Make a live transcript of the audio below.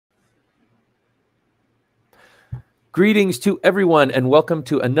Greetings to everyone and welcome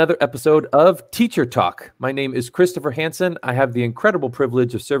to another episode of Teacher Talk. My name is Christopher Hansen. I have the incredible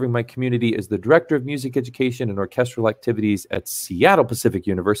privilege of serving my community as the Director of Music Education and Orchestral Activities at Seattle Pacific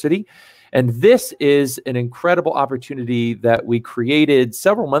University. And this is an incredible opportunity that we created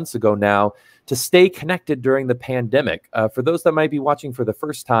several months ago now to stay connected during the pandemic. For those that might be watching for the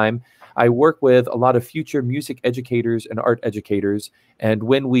first time, I work with a lot of future music educators and art educators. And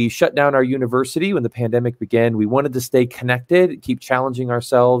when we shut down our university, when the pandemic began, we wanted to stay connected, keep challenging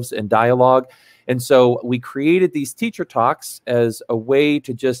ourselves in dialogue. And so we created these teacher talks as a way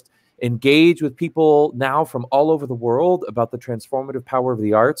to just engage with people now from all over the world about the transformative power of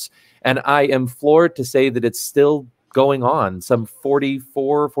the arts. And I am floored to say that it's still going on. Some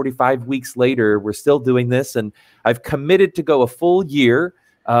 44, 45 weeks later, we're still doing this. And I've committed to go a full year.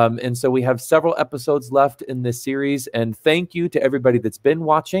 And so we have several episodes left in this series. And thank you to everybody that's been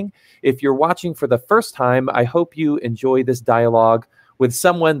watching. If you're watching for the first time, I hope you enjoy this dialogue with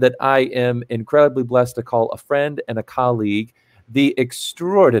someone that I am incredibly blessed to call a friend and a colleague, the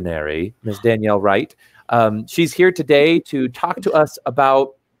extraordinary Ms. Danielle Wright. She's here today to talk to us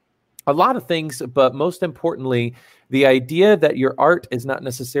about a lot of things, but most importantly, the idea that your art is not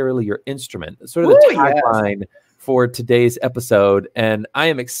necessarily your instrument. Sort of the tagline for today's episode. And I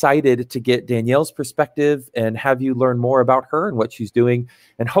am excited to get Danielle's perspective and have you learn more about her and what she's doing,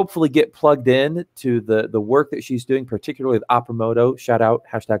 and hopefully get plugged in to the work that she's doing, particularly with Opera MODO, shout out,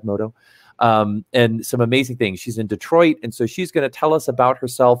 #MODO, and some amazing things. She's in Detroit, and so she's going to tell us about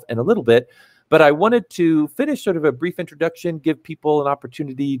herself in a little bit. But I wanted to finish sort of a brief introduction, give people an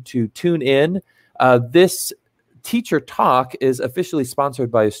opportunity to tune in. This Teacher Talk is officially sponsored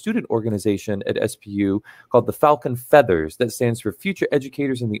by a student organization at SPU called the Falcon Feathers. That stands for Future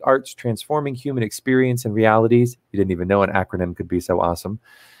Educators in the Arts, Transforming Human Experience and Realities. You didn't even know an acronym could be so awesome.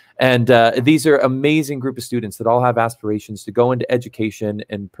 And these are amazing group of students that all have aspirations to go into education,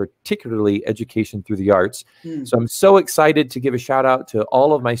 and particularly education through the arts. So I'm so excited to give a shout out to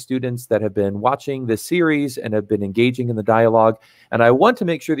all of my students that have been watching this series and have been engaging in the dialogue. And I want to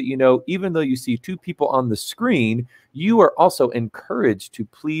make sure that you know, even though you see two people on the screen, you are also encouraged to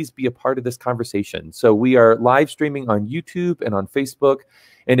please be a part of this conversation. So we are live streaming on YouTube and on Facebook.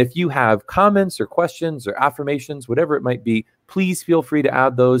 And if you have comments or questions or affirmations, whatever it might be, please feel free to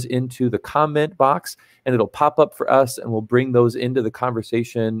add those into the comment box, and it'll pop up for us, and we'll bring those into the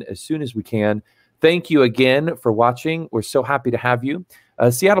conversation as soon as we can. Thank you again for watching. We're so happy to have you.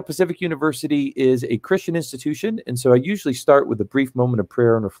 Seattle Pacific University is a Christian institution, and so I usually start with a brief moment of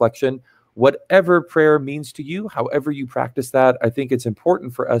prayer and reflection. Whatever prayer means to you, however you practice that, I think it's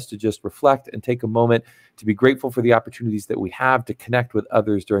important for us to just reflect and take a moment to be grateful for the opportunities that we have to connect with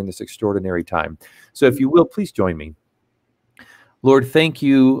others during this extraordinary time. So if you will, please join me. Lord, thank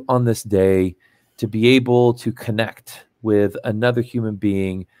you on this day to be able to connect with another human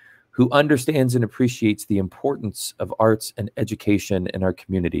being who understands and appreciates the importance of arts and education in our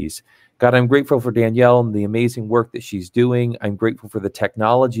communities. God, I'm grateful for Danielle and the amazing work that she's doing. I'm grateful for the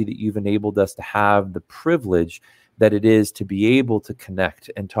technology that you've enabled us to have, the privilege that it is to be able to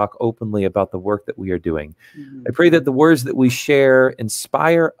connect and talk openly about the work that we are doing. I pray that the words that we share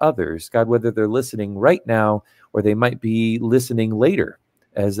inspire others, God, whether they're listening right now or they might be listening later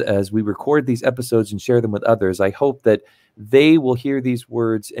as we record these episodes and share them with others. I hope that they will hear these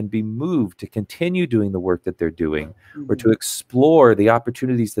words and be moved to continue doing the work that they're doing, or to explore the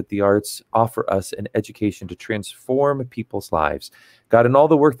opportunities that the arts offer us in education to transform people's lives. God, in all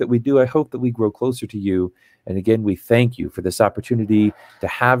the work that we do, I hope that we grow closer to you. And again, we thank you for this opportunity to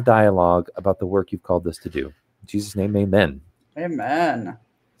have dialogue about the work you've called us to do. In Jesus' name, amen. Amen.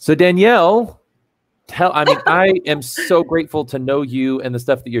 So Danielle, I am so grateful to know you and the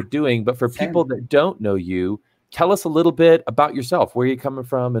stuff that you're doing, but for people that don't know you, tell us a little bit about yourself. Where are you coming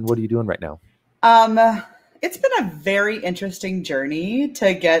from and what are you doing right now? It's been a very interesting journey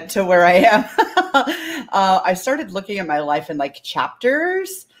to get to where I am. I started looking at my life in like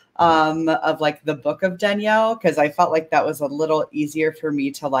chapters of like the book of Danielle, because I felt like that was a little easier for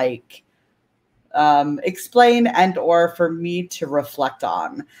me to like explain and or for me to reflect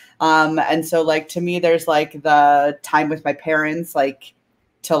on. And so like to me, there's like the time with my parents, like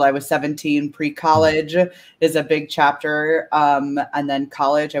till I was 17, pre-college is a big chapter. And then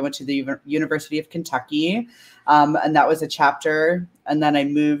college, I went to the University of Kentucky, and that was a chapter. And then I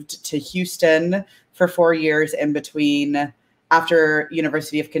moved to Houston for 4 years in between after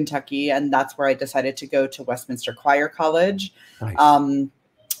University of Kentucky. And that's where I decided to go to Westminster Choir College, nice.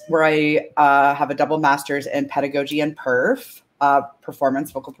 Where I have a double master's in pedagogy and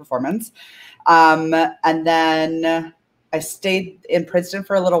performance, vocal performance. And then I stayed in Princeton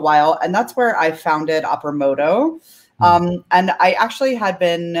for a little while, and that's where I founded Opera MODO. And I actually had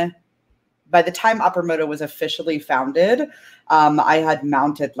been, by the time Opera MODO was officially founded, I had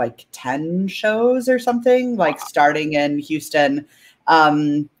mounted like 10 shows or something, like starting in Houston.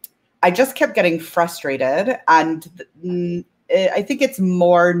 I just kept getting frustrated, and I think it's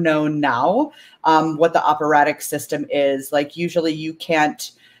more known now what the operatic system is. Like usually you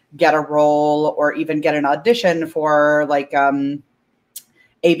can't get a role or even get an audition for like A,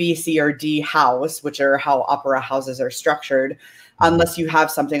 B, C, or D house, which are how opera houses are structured, unless you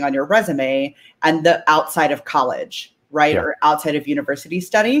have something on your resume and the outside of college, right? Yeah. Or outside of university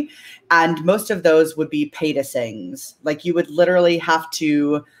study. And most of those would be pay to sings. Like you would literally have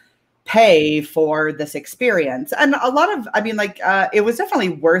to pay for this experience. And a lot of, I mean, like, it was definitely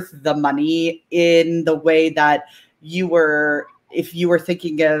worth the money in the way that you were, if you were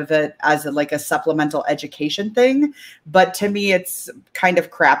thinking of it as like a supplemental education thing. But to me, it's kind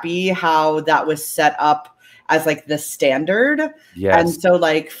of crappy how that was set up as like the standard. Yes. And so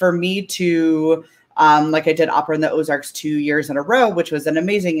like for me to, like I did opera in the Ozarks 2 years in a row, which was an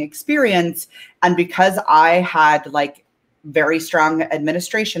amazing experience. And because I had like very strong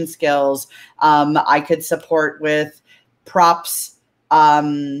administration skills, I could support with props,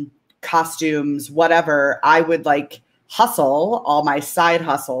 costumes, whatever. I would like hustle all my side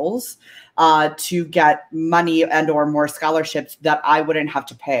hustles to get money and or more scholarships that I wouldn't have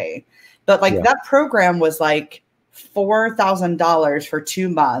to pay. But like that program was like $4,000 for 2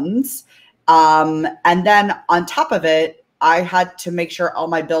 months. And then on top of it, I had to make sure all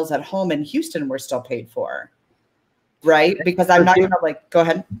my bills at home in Houston were still paid for. Right? Because I'm not going to like, go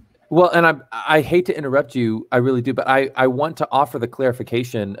ahead. Well, and I hate to interrupt you, I really do, but I want to offer the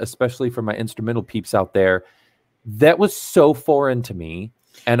clarification, especially for my instrumental peeps out there. That was so foreign to me,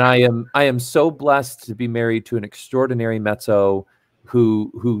 and I am so blessed to be married to an extraordinary mezzo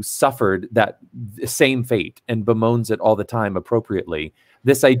who suffered that same fate and bemoans it all the time appropriately.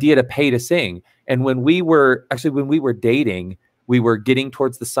 This idea to pay to sing, and when we were dating, we were getting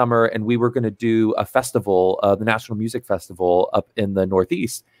towards the summer, and we were going to do a festival, the National Music Festival up in the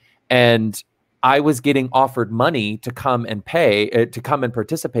Northeast, and I was getting offered money to come and to come and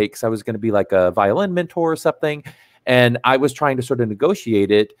participate because I was going to be like a violin mentor or something. And I was trying to sort of negotiate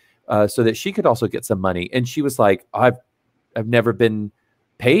it so that she could also get some money. And she was like, I've never been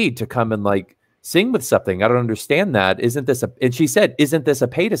paid to come and like sing with something. I don't understand that. And she said, isn't this a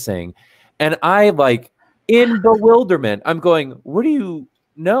pay to sing? And I like in bewilderment, I'm going, what do you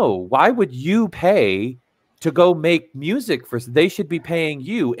know? Why would you pay to go make music they should be paying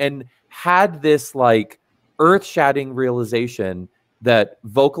you? And had this like earth-shattering realization that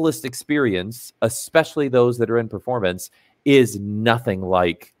vocalist experience, especially those that are in performance, is nothing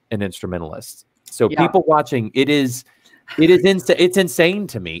like an instrumentalist. So people watching, it's insane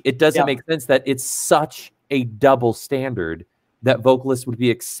to me. It doesn't make sense that it's such a double standard that vocalists would be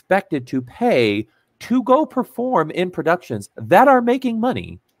expected to pay to go perform in productions that are making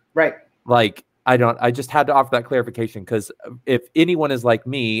money. Right. Like, I just had to offer that clarification, because if anyone is like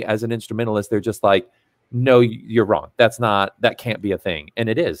me as an instrumentalist, they're just like, no, you're wrong. That can't be a thing. And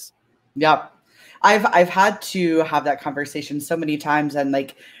it is. Yeah. I've had to have that conversation so many times. And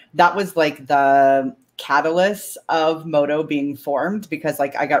like, that was like the catalyst of MODO being formed, because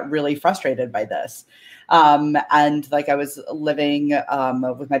like I got really frustrated by this. And like I was living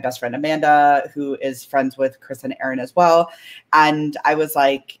with my best friend, Amanda, who is friends with Chris and Aaron as well. And I was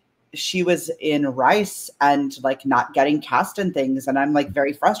like, she was in Rice and like not getting cast in things. And I'm like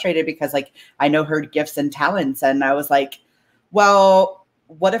very frustrated because like I know her gifts and talents. And I was like, well,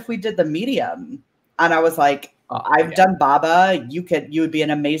 what if we did the medium? And I was like, I've done Baba. You would be an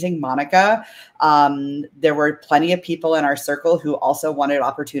amazing Monica. There were plenty of people in our circle who also wanted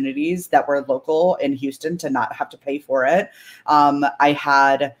opportunities that were local in Houston to not have to pay for it. I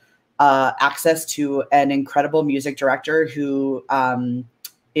had access to an incredible music director who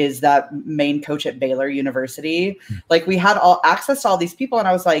is that main coach at Baylor University. Like we had all access to all these people. And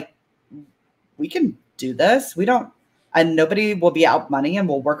I was like, we can do this. And nobody will be out money, and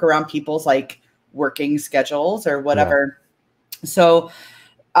we'll work around people's like working schedules or whatever. Yeah. So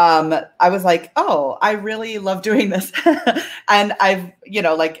I was like, oh, I really love doing this. And I've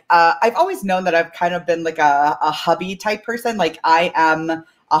always known that I've kind of been like a hubby type person. Like I am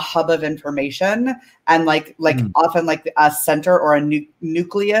a hub of information, and like often like a center or a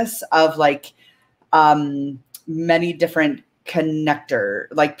nucleus of like many different connector,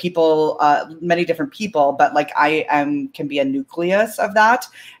 like people, many different people, but like I can be a nucleus of that,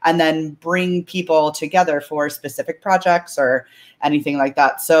 and then bring people together for specific projects or anything like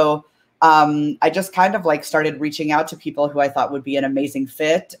that. So I just kind of like started reaching out to people who I thought would be an amazing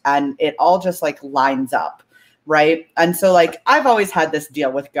fit, and it all just like lines up. right? And so like I've always had this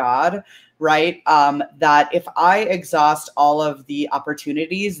deal with God, right? That if I exhaust all of the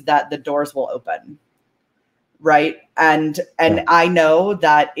opportunities, that the doors will open, right? And I know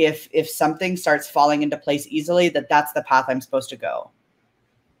that if something starts falling into place easily, that that's the path I'm supposed to go,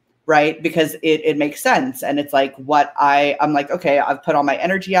 right? Because it makes sense. And it's like what I'm like, okay, I've put all my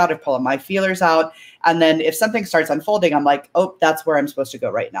energy out, I've pulled all my feelers out. And then if something starts unfolding, I'm like, oh, that's where I'm supposed to go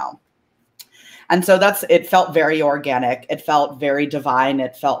right now. And so it felt very organic. It felt very divine.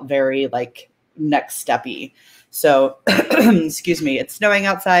 It felt very like next steppy. So, excuse me, it's snowing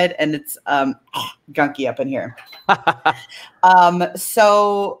outside and it's gunky up in here.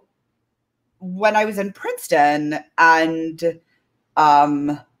 So when I was in Princeton and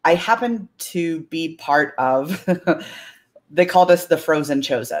I happened to be part of, they called us the Frozen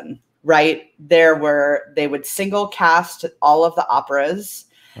Chosen, right? They would single cast all of the operas.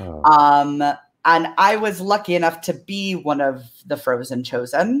 Oh. And I was lucky enough to be one of the Frozen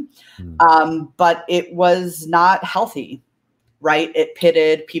Chosen, but it was not healthy, right? It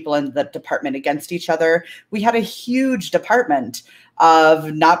pitted people in the department against each other. We had a huge department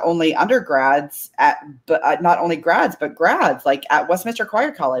of not only undergrads, but not only grads, but grads, like at Westminster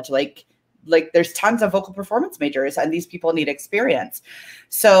Choir College, like there's tons of vocal performance majors, and these people need experience.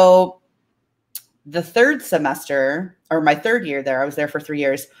 So the third semester, or my third year there, I was there for 3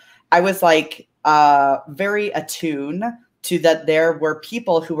 years. I was like very attuned to that there were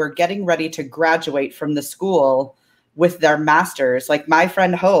people who were getting ready to graduate from the school with their masters. Like my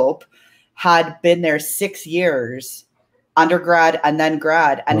friend Hope had been there 6 years, undergrad and then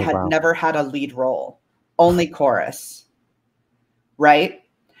grad, and had never had a lead role, only chorus, right?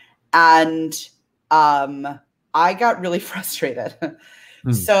 And I got really frustrated.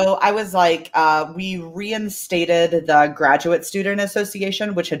 So I was like, we reinstated the Graduate Student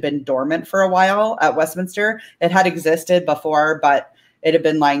Association, which had been dormant for a while at Westminster. It had existed before, but it had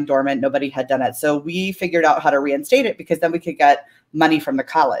been lying dormant. Nobody had done it. So we figured out how to reinstate it because then we could get money from the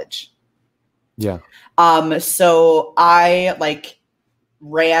college. Yeah. So I like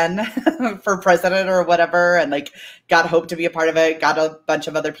ran for president or whatever, and like got Hope to be a part of it, got a bunch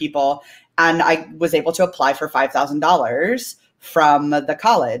of other people. And I was able to apply for $5,000 from the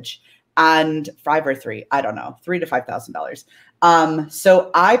college, and $3 to $5,000.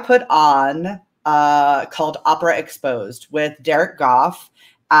 So I put on called Opera Exposed with Derek Goff,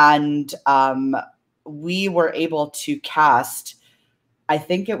 and we were able to cast, I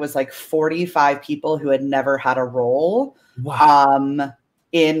think it was like 45 people who had never had a role. Wow.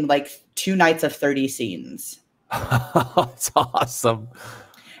 In like 2 nights of 30 scenes. That's awesome.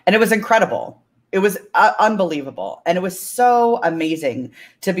 And it was incredible. It was unbelievable. And it was so amazing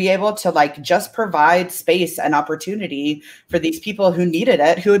to be able to like just provide space and opportunity for these people who needed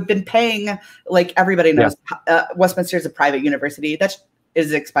it, who had been paying, like everybody knows, Westminster is a private university. That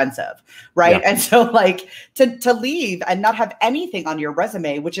is expensive, right? Yeah. And so like to leave and not have anything on your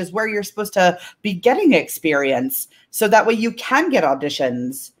resume, which is where you're supposed to be getting experience, so that way you can get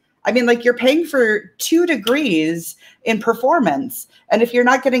auditions. I mean, like you're paying for 2 degrees in performance. And if you're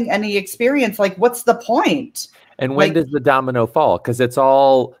not getting any experience, like what's the point? And when does the domino fall? Because it's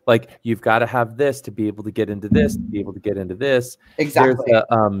all like, you've got to have this to be able to get into this, to be able to get into this. Exactly.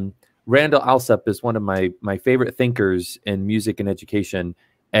 There's Randall Alsop is one of my favorite thinkers in music and education.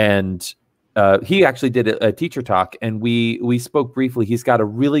 And he actually did a teacher talk, and we spoke briefly. He's got a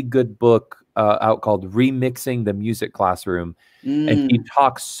really good book out called Remixing the Music Classroom. And he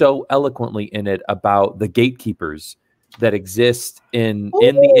talks so eloquently in it about the gatekeepers that exist in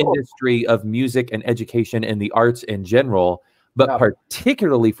the industry of music and education and the arts in general, but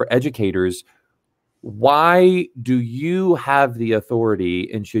particularly for educators. Why do you have the authority,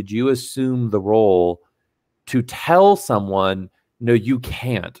 and should you assume the role to tell someone, no, you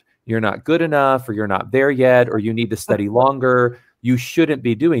can't, you're not good enough, or you're not there yet, or you need to study longer? You shouldn't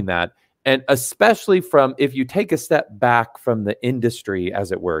be doing that. And especially if you take a step back from the industry,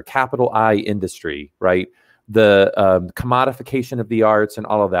 as it were, capital I industry, right? The commodification of the arts and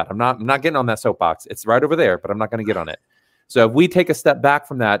all of that. I'm not getting on that soapbox. It's right over there, but I'm not going to get on it. So if we take a step back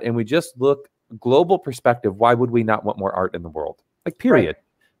from that and we just look global perspective, why would we not want more art in the world? Like, period.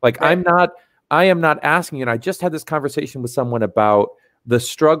 Right. Like, right. I am not asking, and I just had this conversation with someone about the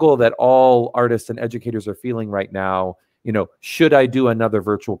struggle that all artists and educators are feeling right now. You know, should I do another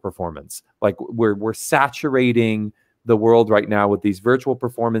virtual performance? Like, we're saturating the world right now with these virtual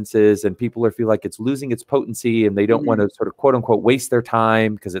performances, and people feel like it's losing its potency, and they don't want to sort of quote unquote waste their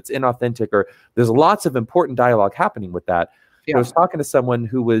time because it's inauthentic, or there's lots of important dialogue happening with that. Yeah. I was talking to someone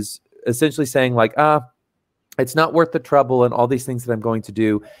who was essentially saying like, it's not worth the trouble and all these things that I'm going to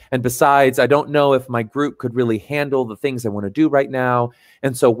do. And besides, I don't know if my group could really handle the things I want to do right now.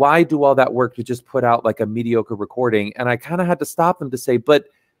 And so why do all that work to just put out like a mediocre recording? And I kind of had to stop them to say, but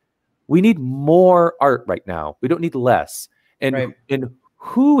we need more art right now. We don't need less. And, and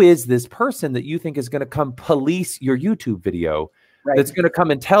who is this person that you think is going to come police your YouTube video? That's going to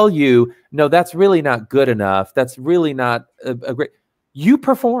come and tell you, no, that's really not good enough. That's really not a great. You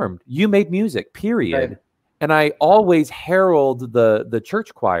performed, you made music, period. And I always herald the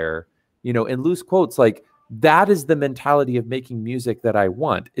church choir, you know, in loose quotes, like that is the mentality of making music that I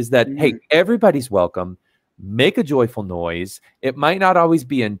want, is that, hey, everybody's welcome. Make a joyful noise. It might not always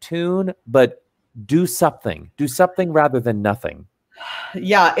be in tune, but do something rather than nothing.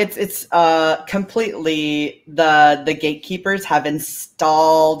 Yeah, it's completely the gatekeepers have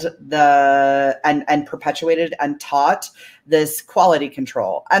installed and perpetuated and taught this quality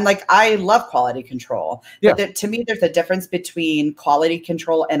control. And like, I love quality control, but to me, there's a difference between quality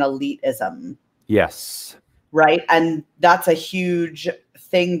control and elitism. Yes. Right. And that's a huge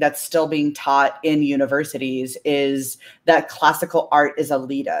thing that's still being taught in universities, is that classical art is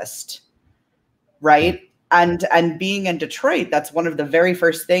elitist. Right. And being in Detroit, that's one of the very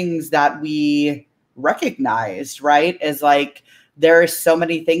first things that we recognized, right? Is like, there are so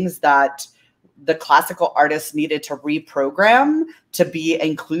many things that the classical artists needed to reprogram to be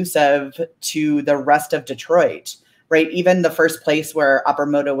inclusive to the rest of Detroit, right? Even the first place where Opera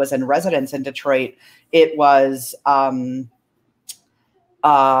MODO was in residence in Detroit, it was the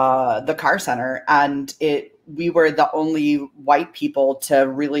Carr Center, and we were the only white people to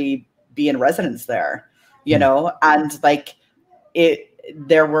really be in residence there. You know, and like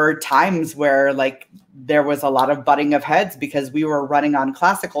there were times where like there was a lot of butting of heads because we were running on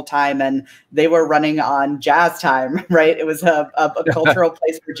classical time and they were running on jazz time, right? It was a cultural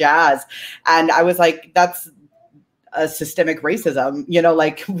place for jazz. And I was like, that's a systemic racism, you know,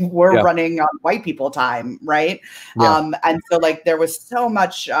 like we're running on white people time, right? And so like there was so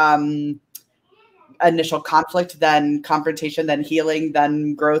much initial conflict, then confrontation, then healing,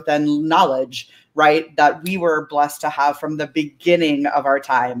 then growth and knowledge, right? That we were blessed to have from the beginning of our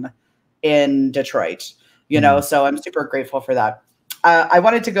time in Detroit, you know? So I'm super grateful for that. I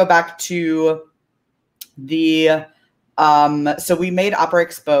wanted to go back to the, so we made Opera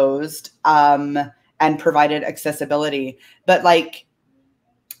Exposed and provided accessibility, but like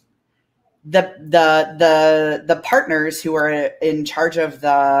the partners who were in charge of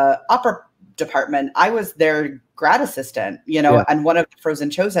the opera department, I was their grad assistant, you know, and one of the Frozen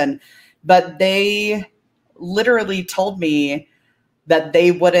Chosen, but they literally told me that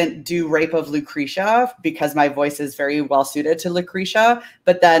they wouldn't do Rape of Lucretia because my voice is very well suited to Lucretia,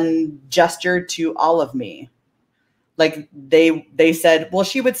 but then gestured to all of me. Like they said, well,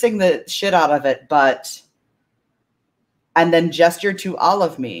 she would sing the shit out of it, and then gestured to all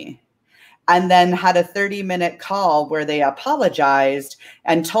of me. And then had a 30-minute call where they apologized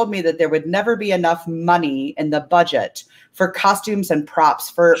and told me that there would never be enough money in the budget for costumes and props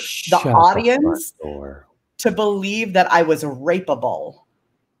for the audience to believe that I was rapeable.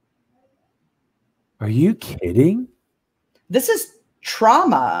 Are you kidding? This is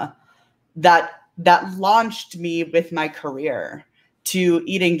trauma that launched me with my career, to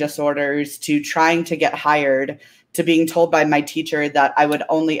eating disorders, to trying to get hired, to being told by my teacher that I would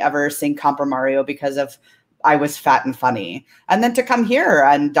only ever sing Compromario because I was fat and funny. And then to come here,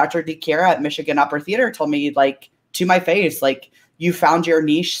 and Dr. DiChiara at Michigan Opera Theater told me, like, to my face, like, you found your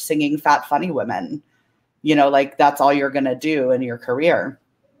niche singing fat, funny women. You know, like, that's all you're going to do in your career.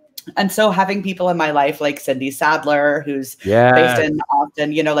 And so having people in my life like Cindy Sadler, who's based in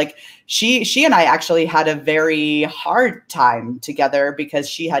Austin, you know, like she and I actually had a very hard time together because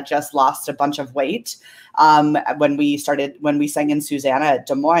she had just lost a bunch of weight when we sang in Susanna at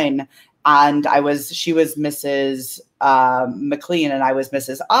Des Moines, and she was Mrs. McLean and I was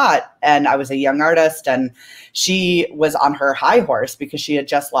Mrs. Ott, and I was a young artist, and she was on her high horse because she had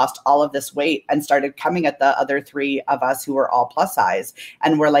just lost all of this weight and started coming at the other three of us who were all plus size.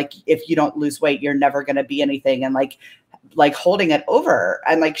 And we're like, if you don't lose weight, you're never going to be anything. And like holding it over.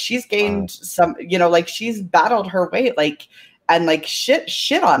 And like, she's gained some, you know, like she's battled her weight, like, and like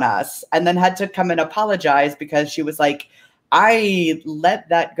shit on us, and then had to come and apologize because she was like, I let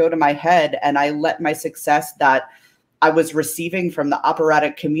that go to my head, and I let my success that I was receiving from the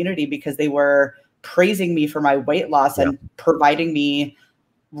operatic community, because they were praising me for my weight loss and providing me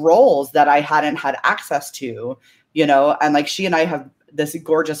roles that I hadn't had access to, you know. And like, she and I have this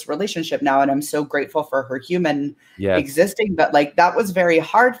gorgeous relationship now, and I'm so grateful for her human existing. But like, that was very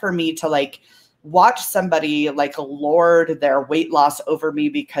hard for me to like watch somebody like lord their weight loss over me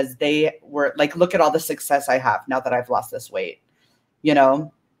because they were like, look at all the success I have now that I've lost this weight, you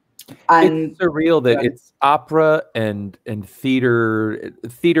know? And it's surreal that it's opera and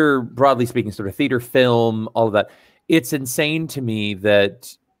theater, broadly speaking, sort of theater, film, all of that. It's insane to me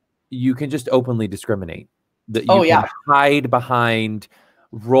that you can just openly discriminate, that you can hide behind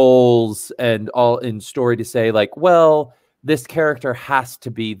roles and all in story to say like, well, this character has to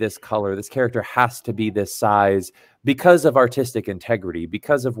be this color, this character has to be this size because of artistic integrity,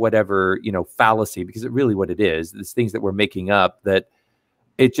 because of whatever, you know, fallacy, because it really what it is, these things that we're making up, that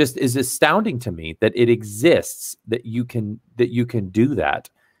it just is astounding to me that it exists, that you can do that.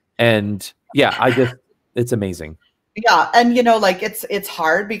 And yeah, it's amazing. Yeah. And you know, like it's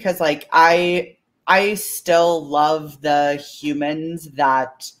hard because like I still love the humans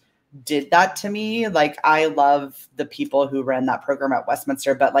that did that to me. Like I love the people who ran that program at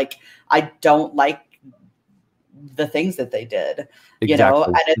Westminster, but like I don't like the things that they did, you know,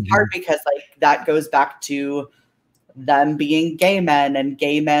 and it's hard because like that goes back to them being gay men and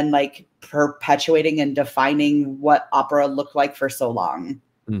gay men like perpetuating and defining what opera looked like for so long,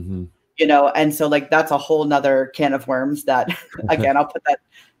 you know? And so like, that's a whole nother can of worms that again, I'll put that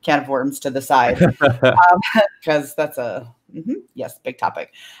can of worms to the side because that's a, yes, big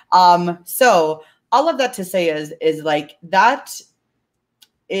topic. So all of that to say is like that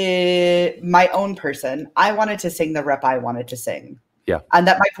my own person, I wanted to sing the rep I wanted to sing. Yeah. And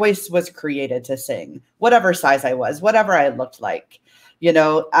that my voice was created to sing, whatever size I was, whatever I looked like, you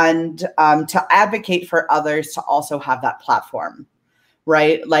know, and to advocate for others to also have that platform,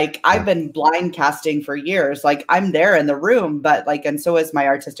 right? Like I've been blind casting for years. Like I'm there in the room, but like, and so is my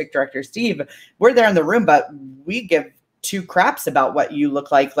artistic director, Steve. We're there in the room, but we give two craps about what you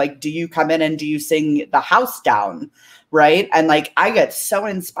look like. Like, do you come in and do you sing the house down? Right. And like, I get so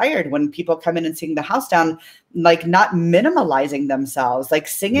inspired when people come in and sing the house down, like not minimalizing themselves, like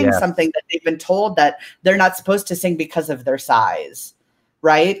singing something that they've been told that they're not supposed to sing because of their size.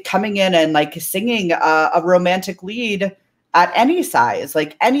 Right. Coming in and like singing a romantic lead at any size,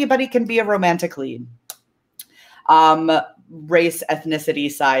 like anybody can be a romantic lead. Race,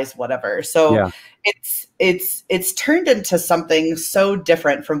 ethnicity, size, whatever. So it's turned into something so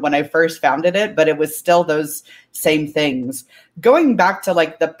different from when I first founded it, but it was still those same things. Going back to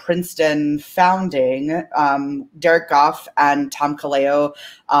like the Princeton founding, Derek Goff and Tom Kaleo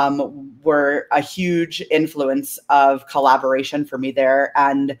were a huge influence of collaboration for me there.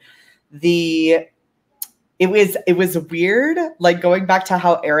 And it was weird, like going back to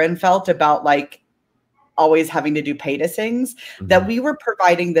how Aaron felt about like always having to do pay to sings, that we were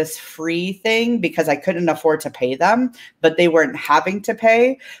providing this free thing because I couldn't afford to pay them, but they weren't having to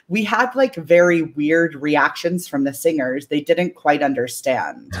pay. We had like very weird reactions from the singers. They didn't quite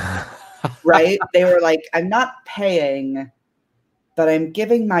understand, right? They were like, I'm not paying, but I'm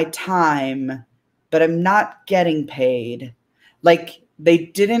giving my time, but I'm not getting paid. Like they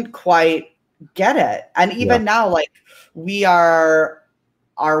didn't quite get it. And even now, like we are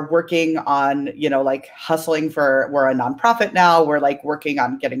working on, you know, like hustling we're a nonprofit now. We're like working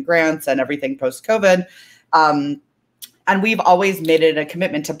on getting grants and everything post-COVID. And we've always made it a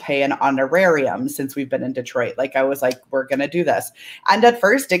commitment to pay an honorarium since we've been in Detroit. Like I was like, we're going to do this. And at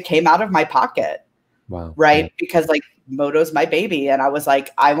first it came out of my pocket. Wow. Right. Yeah. Because like Modo's my baby. And I was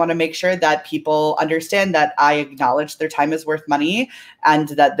like, I want to make sure that people understand that I acknowledge their time is worth money and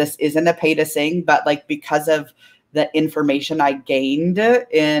that this isn't a pay to sing, but like because of the information I gained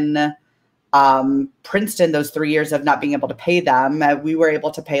in Princeton, those 3 years of not being able to pay them, we were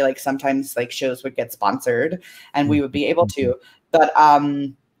able to pay, like sometimes like shows would get sponsored and we would be able to, but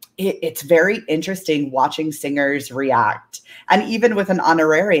it's very interesting watching singers react. And even with an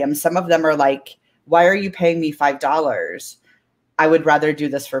honorarium, some of them are like, why are you paying me $5? I would rather do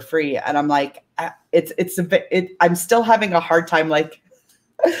this for free. And I'm like, I'm still having a hard time. Like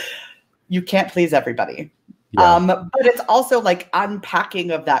you can't please everybody. But it's also like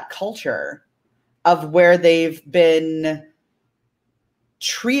unpacking of that culture of where they've been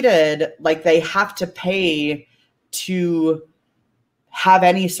treated like they have to pay to have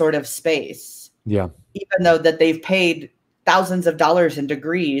any sort of space. Yeah. Even though that they've paid thousands of dollars in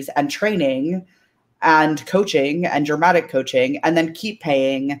degrees and training and coaching and dramatic coaching, and then keep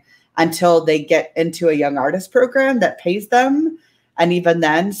paying until they get into a young artist program that pays them. And even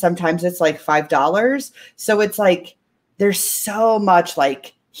then, sometimes it's like $5. So it's like, there's so much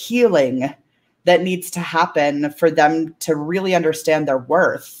like healing that needs to happen for them to really understand their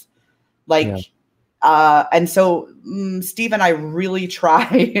worth. Like, and so Steve and I really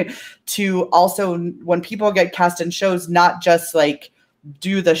try to also, when people get cast in shows, not just like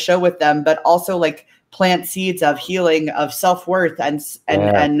do the show with them, but also like plant seeds of healing, of self-worth,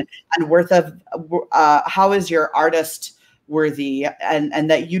 and worth of how is your artist worthy, and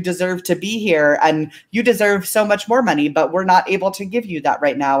that you deserve to be here, and you deserve so much more money, but we're not able to give you that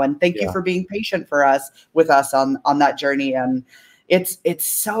right now. And thank you for being patient with us on that journey. And it's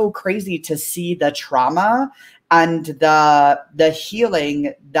so crazy to see the trauma and the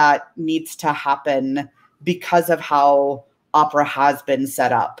healing that needs to happen because of how opera has been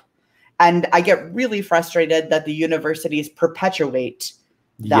set up. And I get really frustrated that the universities perpetuate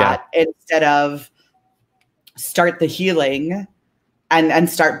that instead of start the healing and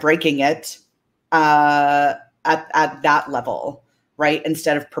start breaking it at that level, right?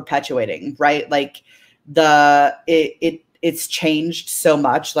 Instead of perpetuating, right? Like it's changed so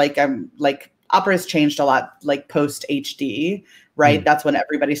much. Like opera has changed a lot, like post HD, right? That's when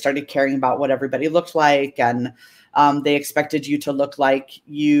everybody started caring about what everybody looked like, and they expected you to look like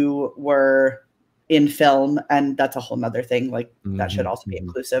you were in film, and that's a whole nother thing. Like that should also be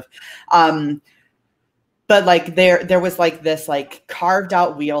inclusive. But like there was like this like carved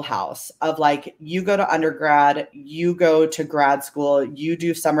out wheelhouse of like, you go to undergrad, you go to grad school, you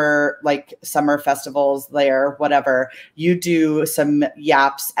do summer festivals there, whatever, you do some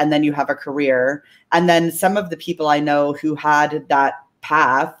yaps, and then you have a career. And then some of the people I know who had that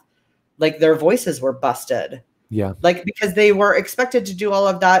path, like their voices were busted. Yeah. Like, because they were expected to do all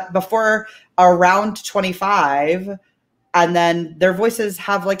of that before around 25. And then their voices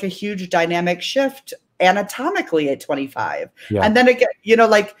have like a huge dynamic shift anatomically at 25. Yeah. And then again,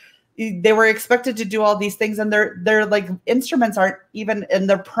 like they were expected to do all these things, and their like instruments aren't even in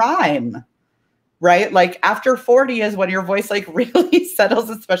their prime, right? Like after 40 is when your voice like really settles,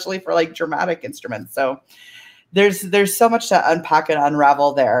 especially for like dramatic instruments. So there's so much to unpack and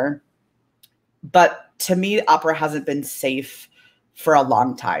unravel there. But to me, opera hasn't been safe for a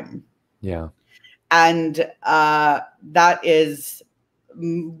long time. Yeah. And that is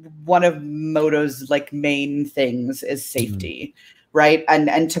one of MODO's like main things is safety, right?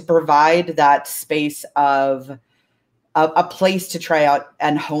 And to provide that space of a place to try out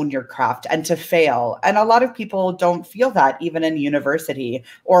and hone your craft and to fail. And a lot of people don't feel that even in university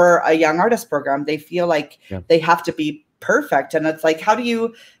or a young artist program. They feel like they have to be perfect. And it's like, how do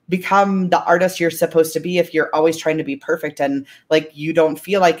you become the artist you're supposed to be if you're always trying to be perfect, and like you don't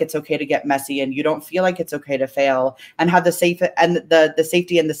feel like it's okay to get messy, and you don't feel like it's okay to fail, and have the safe and the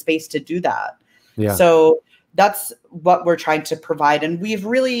safety and the space to do that? Yeah. So that's what we're trying to provide. And we've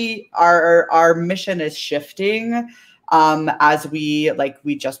really, our mission is shifting as we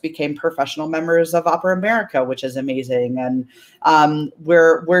just became professional members of Opera America, which is amazing. And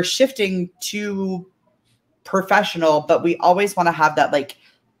we're shifting to professional, but we always want to have that like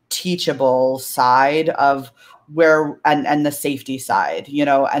teachable side of where, and the safety side,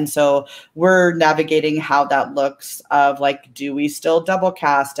 and so we're navigating how that looks of like, do we still double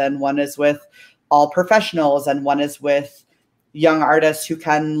cast, and one is with all professionals and one is with young artists who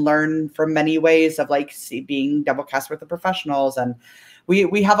can learn from many ways of like being double cast with the professionals. And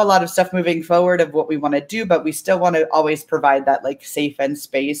we have a lot of stuff moving forward of what we want to do, but we still want to always provide that like safety and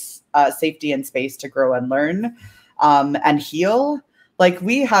space to grow and learn and heal. Like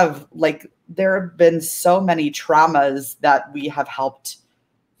we have there have been so many traumas that we have helped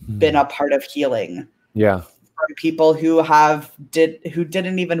been a part of healing. Yeah. From people who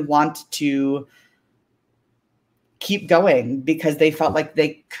didn't even want to keep going because they felt like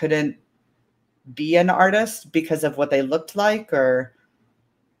they couldn't be an artist because of what they looked like, or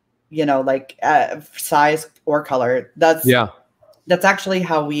size or color. That's actually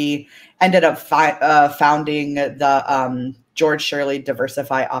how we ended up founding the George Shirley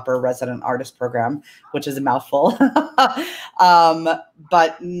Diversify Opera Resident Artist Program, which is a mouthful.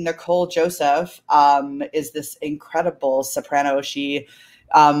 But Nicole Joseph is this incredible soprano. She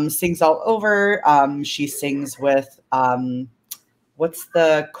sings all over. She sings with what's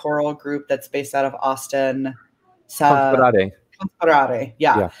the choral group that's based out of Austin? Conspirare.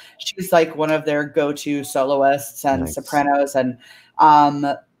 Yeah. She's like one of their go-to soloists and sopranos, and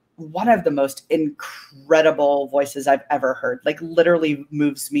one of the most incredible voices I've ever heard. Like literally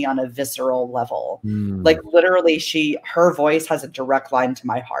moves me on a visceral level. Like literally her voice has a direct line to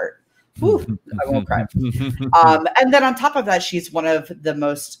my heart. Whew, I won't cry. And then on top of that, she's one of the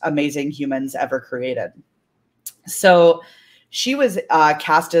most amazing humans ever created. So she was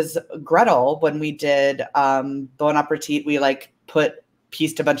cast as Gretel when we did Bon Appetit. We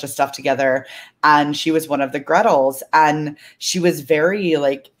pieced a bunch of stuff together, and she was one of the Gretels. And she was very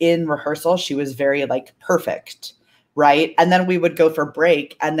in rehearsal, she was very perfect, right? And then we would go for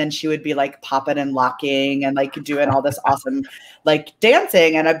break, and then she would be like popping and locking and like doing all this awesome like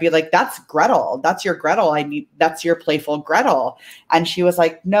dancing. And I'd be like, that's Gretel. That's your Gretel. That's your playful Gretel. And she was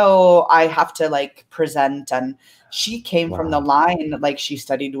like, no, I have to like present. And she came from the line, like she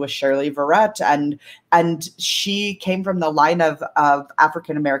studied with Shirley Verrett, and she came from the line of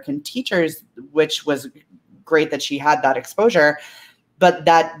African-American teachers, which was great that she had that exposure, but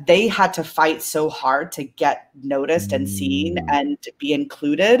that they had to fight so hard to get noticed and seen and be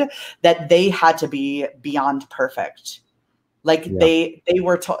included, that they had to be beyond perfect. Like they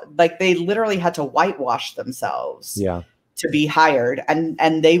were like they literally had to whitewash themselves to be hired,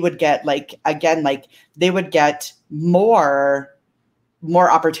 and they would get like, again, like they would get more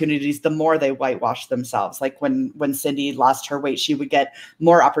opportunities the more they whitewash themselves. Like when Cindy lost her weight, she would get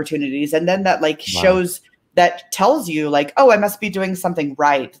more opportunities, and then that like shows, that tells you like, oh, I must be doing something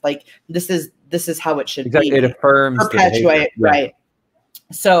right. Like this is how it should be. It affirms, perpetuate, right?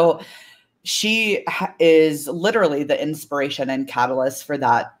 So she is literally the inspiration and catalyst for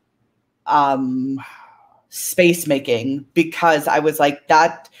that space making, because I was like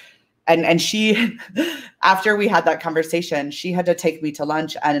that. And she, after we had that conversation, she had to take me to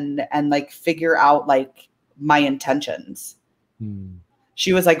lunch and like figure out like my intentions.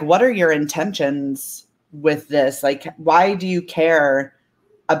 She was like, what are your intentions with this? Like, why do you care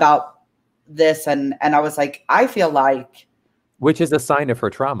about this? And I was like, I feel like, which is a sign of her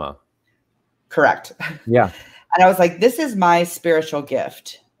trauma. Correct. Yeah. And I was like, this is my spiritual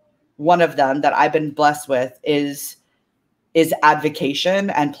gift. One of them that I've been blessed with is advocation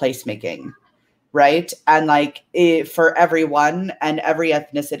and placemaking, right? And like for everyone and every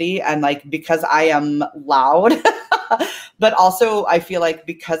ethnicity, and like because I am loud, but also I feel like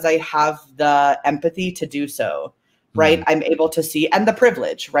because I have the empathy to do so, right? I'm able to see, and the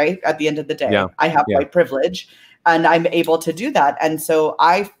privilege, right? At the end of the day, I have white privilege, and I'm able to do that. And so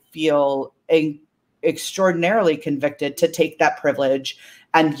I feel extraordinarily convicted to take that privilege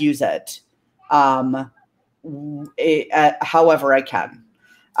and use it. However I can.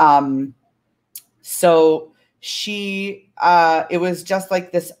 So she, it was just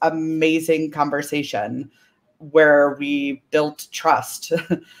like this amazing conversation where we built trust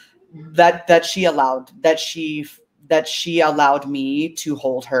that she allowed me to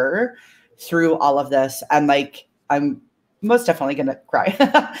hold her through all of this. And like, I'm most definitely going to cry,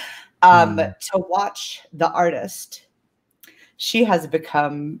 to watch the artist she has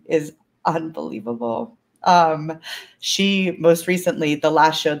become is unbelievable. She most recently, the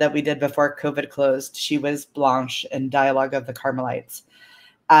last show that we did before COVID closed, she was Blanche in Dialogue of the Carmelites,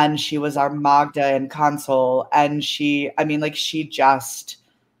 and she was our Magda in Console. And she just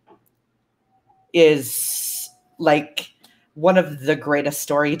is like one of the greatest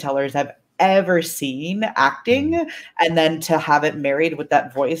storytellers I've ever seen acting. And then to have it married with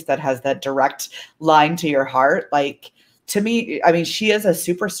that voice that has that direct line to your heart, like, to me, I mean, she is a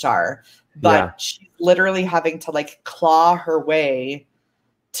superstar, but she's literally having to like claw her way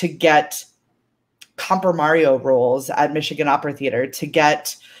to get compromario roles at Michigan Opera Theater, to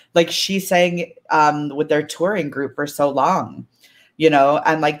get, like, she sang with their touring group for so long, you know,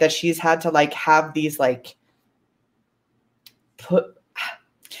 and like that she's had to like have these like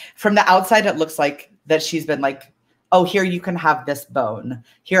from the outside, it looks like that she's been like, oh, here, you can have this bone.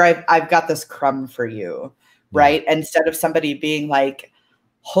 Here, I've got this crumb for you. Right. Instead of somebody being like,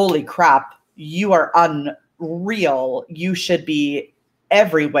 holy crap, you are unreal. You should be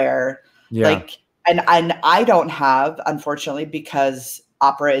everywhere. Like, and I don't have, unfortunately, because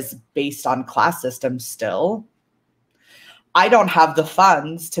opera is based on class systems still, I don't have the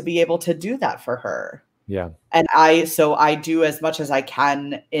funds to be able to do that for her. And so I do as much as I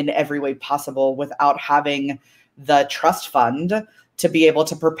can in every way possible without having the trust fund to be able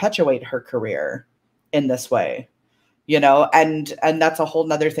to perpetuate her career in this way, you know, and that's a whole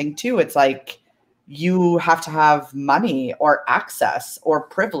nother thing too. It's like, you have to have money or access or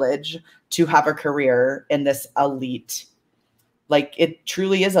privilege to have a career in this elite. Like, it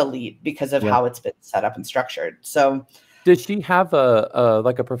truly is elite because of how it's been set up and structured. So does she have a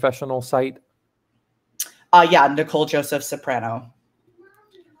like a professional site? Nicole Joseph Soprano.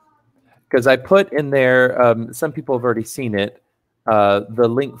 Because I put in there, some people have already seen it, the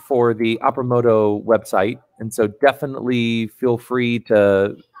link for the Opera MODO website. And so definitely feel free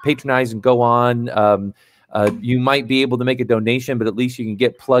to patronize and go on. You might be able to make a donation, but at least you can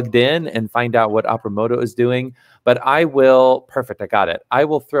get plugged in and find out what Opera MODO is doing. But I will, perfect, I got it. I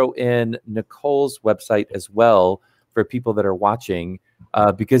will throw in Nicole's website as well for people that are watching,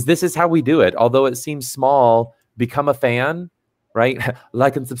 because this is how we do it. Although it seems small, become a fan right?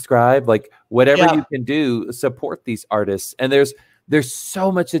 Like and subscribe, like whatever you Yeah. can do, support these artists. And there's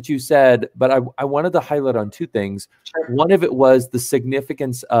so much that you said, but I wanted to highlight on two things. Sure. One of it was the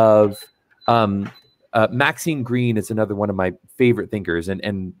significance of Maxine Greene is another one of my favorite thinkers,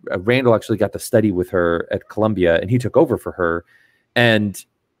 and Randall actually got to study with her at Columbia, and he took over for her. And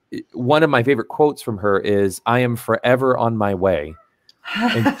one of my favorite quotes from her is, "I am forever on my way."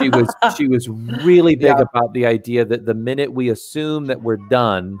 And she was really big Yeah. about the idea that the minute we assume that we're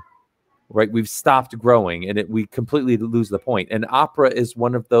done, right, we've stopped growing, and we completely lose the point. And opera is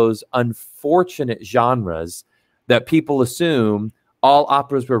one of those unfortunate genres that people assume all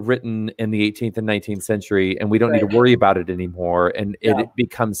operas were written in the 18th and 19th century, and we don't need to Right. worry about it anymore. And Yeah. it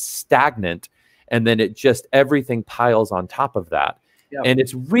becomes stagnant, and then it just everything piles on top of that. Yeah. And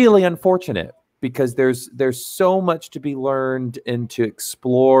it's really unfortunate because there's so much to be learned and to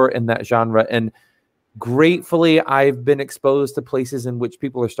explore in that genre. And gratefully, I've been exposed to places in which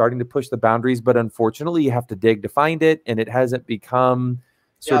people are starting to push the boundaries, but unfortunately, you have to dig to find it, and it hasn't become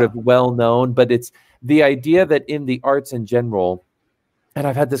sort of well known. But it's the idea that in the arts in general, and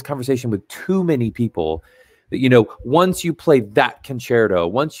I've had this conversation with too many people, that, you know, once you play that concerto,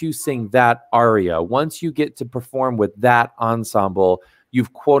 once you sing that aria, once you get to perform with that ensemble,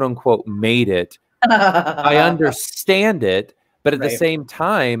 you've quote unquote made it. I understand it, but at the same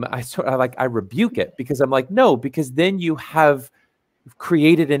time, I rebuke it, because I'm like, no, because then you have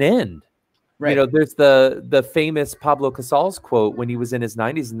created an end. You know, there's the famous Pablo Casals quote when he was in his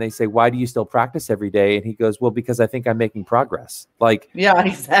 90s, and they say, "Why do you still practice every day?" And he goes, "Well, because I think I'm making progress." Like, Yeah,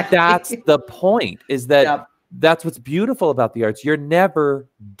 exactly. that's the point, is that that's what's beautiful about the arts. You're never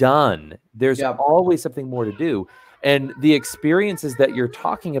done. There's always something more to do. And the experiences that you're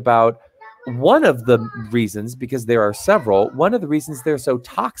talking about, one of the reasons, because there are several, one of the reasons they're so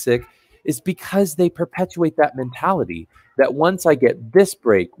toxic is because they perpetuate that mentality that once I get this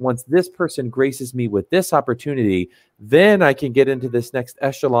break, once this person graces me with this opportunity, then I can get into this next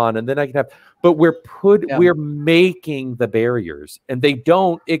echelon, and then I can have, but we're making the barriers, and they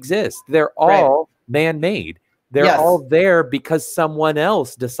don't exist. They're all man-made. They're all there because someone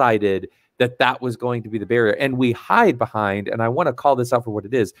else decided that that was going to be the barrier. And we hide behind, and I want to call this out for what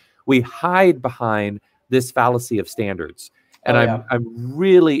it is, we hide behind this fallacy of standards. And I'm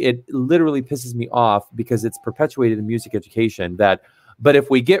really, it literally pisses me off because it's perpetuated in music education that, but if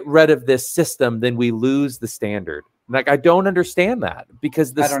we get rid of this system, then we lose the standard. Like, I don't understand that,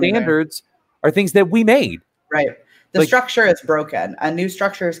 because the standards are things that we made. Right. The structure is broken, and new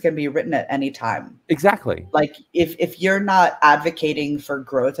structures can be written at any time. Exactly. Like, if you're not advocating for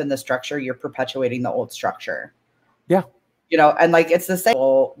growth in the structure, you're perpetuating the old structure. Yeah. You know, and like, it's the same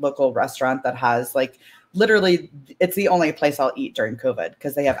local restaurant that has, like, literally, it's the only place I'll eat during COVID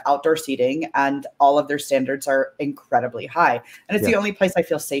because they have outdoor seating and all of their standards are incredibly high. And it's the only place I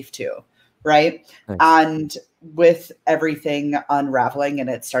feel safe to, right? Nice. And with everything unraveling and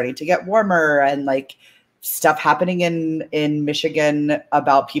it's starting to get warmer, and like stuff happening in Michigan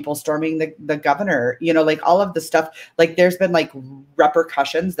about people storming the governor, you know, like all of the stuff, like there's been like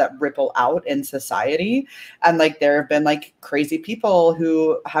repercussions that ripple out in society. And like, there have been like crazy people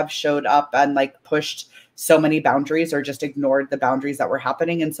who have showed up and like pushed so many boundaries or just ignored the boundaries that were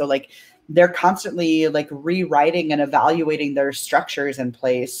happening. And so like, they're constantly like rewriting and evaluating their structures in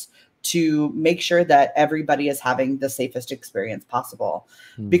place to make sure that everybody is having the safest experience possible,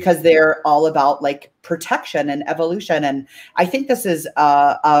 because they're all about like protection and evolution. And I think this is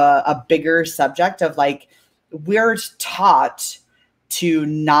a bigger subject of like, we're taught to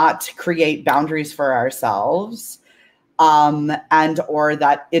not create boundaries for ourselves, and or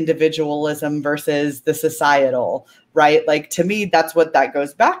that individualism versus the societal, right? Like, to me, that's what that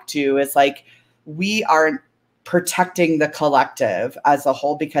goes back to, is like, we aren't protecting the collective as a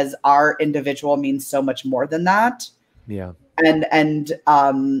whole because our individual means so much more than that. Yeah. And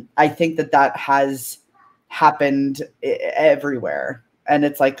I think that has happened everywhere, and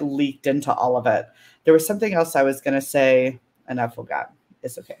it's like leaked into all of it. There was something else I was going to say and I forgot.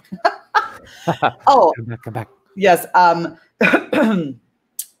 It's okay. Oh, come back. Yes.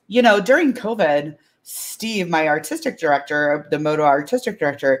 You know, during COVID, Steve, my artistic director, the MODO artistic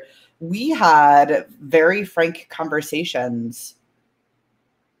director, we had very frank conversations,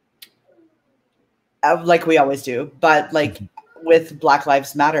 like we always do, but like with Black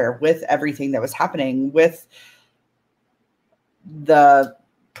Lives Matter, with everything that was happening, with the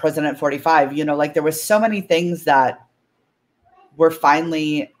President 45, you know, like there was so many things that were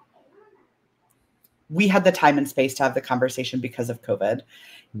finally, we had the time and space to have the conversation because of COVID.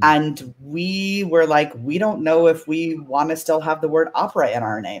 And we were like, we don't know if we want to still have the word opera in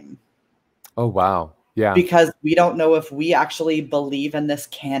our name. Oh, wow. Yeah. because we don't know if we actually believe in this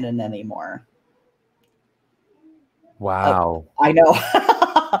canon anymore. Wow. I know.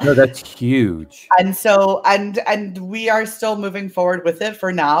 No, that's huge. And so, and we are still moving forward with it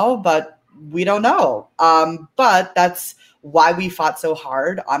for now, but we don't know. But that's why we fought so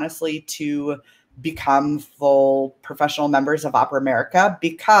hard, honestly, to become full professional members of Opera America,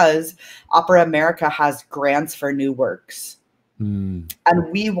 because Opera America has grants for new works. Mm.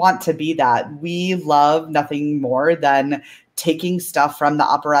 And we want to be that. We love nothing more than taking stuff from the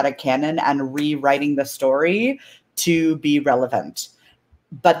operatic canon and rewriting the story to be relevant.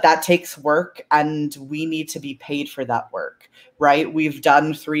 But that takes work, and we need to be paid for that work, right? We've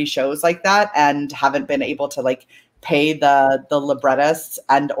done 3 shows like that and haven't been able to like pay the librettists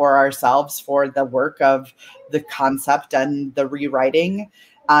and or ourselves for the work of the concept and the rewriting.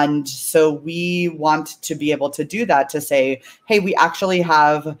 And so we want to be able to do that, to say, hey, we actually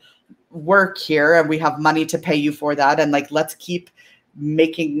have work here and we have money to pay you for that. And like, let's keep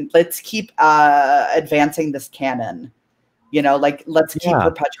advancing this canon. You know, like, let's keep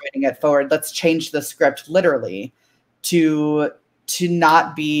perpetuating it forward. Let's change the script literally to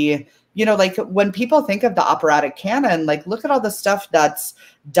not be, you know, like when people think of the operatic canon, like, look at all the stuff that's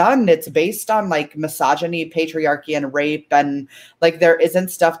done. It's based on like misogyny, patriarchy, and rape. And like, there isn't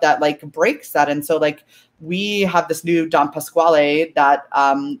stuff that like breaks that. And so like, we have this new Don Pasquale that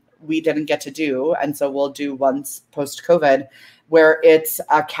we didn't get to do. And so we'll do once post-COVID, where it's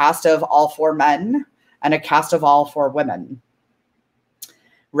a cast of all 4 men and a cast of all 4 women.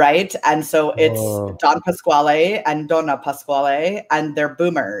 Right. And so it's Don Pasquale and Donna Pasquale, and they're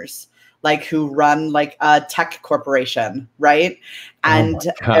boomers, like, who run like a tech corporation. Right. And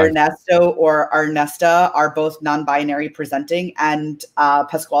Ernesto or Arnesta are both non-binary presenting, and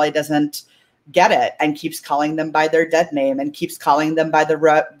Pasquale doesn't get it and keeps calling them by their dead name and keeps calling them by the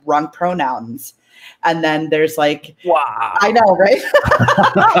wrong pronouns. And then there's like, wow, I know, right?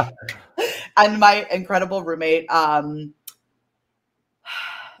 And my incredible roommate, Pat,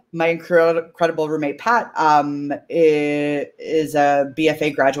 is a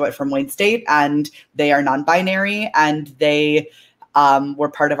BFA graduate from Wayne State, and they are non-binary, and they were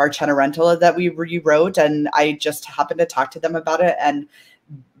part of our Cenerentola that we rewrote. And I just happened to talk to them about it, and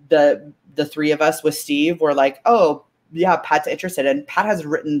the 3 of us with Steve were like, oh yeah, Pat's interested. And Pat has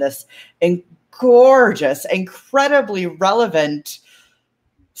written this gorgeous, incredibly relevant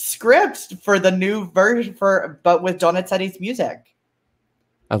script for the new version, but with Donizetti's music.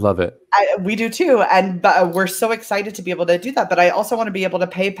 I love it. We do too. And we're so excited to be able to do that. But I also want to be able to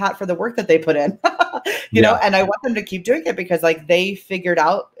pay Pat for the work that they put in, you know, and I want them to keep doing it, because like, they figured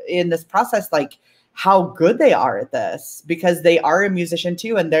out in this process, like, how good they are at this, because they are a musician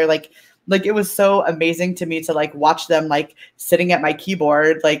too. And they're like, it was so amazing to me to like watch them like sitting at my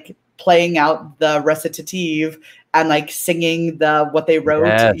keyboard, like playing out the recitative and like singing what they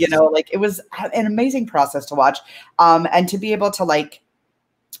wrote, you know, like, it was an amazing process to watch. And to be able to like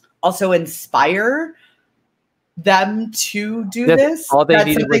also inspire them to do this. All they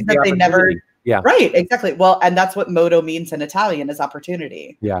that's something that they never, right. Exactly. Well, and that's what modo means in Italian, is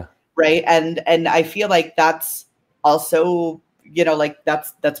opportunity. Yeah. Right. And I feel like that's also, you know, like,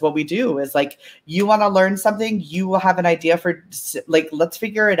 that's what we do, is like, you want to learn something, you will have an idea for like, let's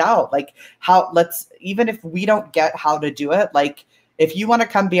figure it out. Like, even if we don't get how to do it, like, if you want to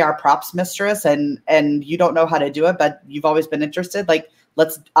come be our props mistress and you don't know how to do it, but you've always been interested, like,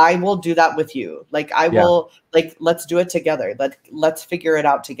 I will do that with you. Like, I will, like, let's do it together. Let's figure it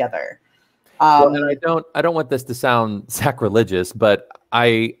out together. Well, and I don't want this to sound sacrilegious, but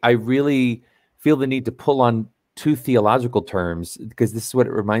I really feel the need to pull on 2 theological terms, because this is what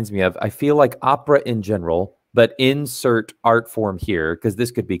it reminds me of. I feel like opera in general, but insert art form here, because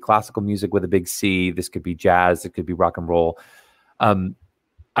this could be classical music with a big C, this could be jazz, it could be rock and roll.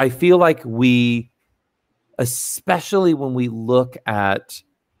 I feel like we, especially when we look at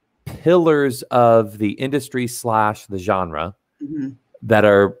pillars of the industry / the genre, that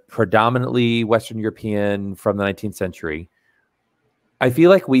are predominantly Western European from the 19th century, I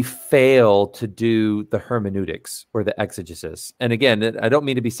feel like we fail to do the hermeneutics or the exegesis. And again, I don't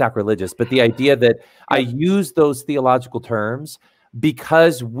mean to be sacrilegious, but the idea that I use those theological terms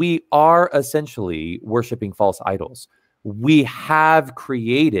because we are essentially worshiping false idols. We have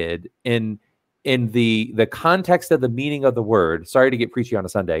created in the context of the meaning of the word, sorry to get preachy on a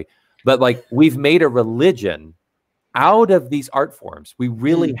Sunday, but like, we've made a religion out of these art forms. We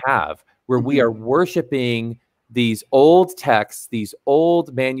really have, where we are worshiping these old texts, these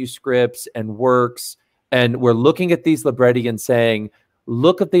old manuscripts and works, and we're looking at these libretti and saying,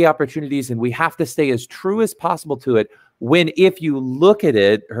 look at the opportunities, and we have to stay as true as possible to it. When if you look at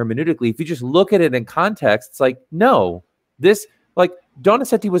it hermeneutically, if you just look at it in context, it's like, no, this, like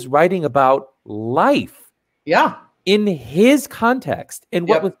Donizetti was writing about life. Yeah. In his context, in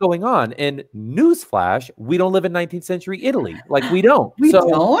what was going on. And newsflash, we don't live in 19th century Italy. Like, we don't. We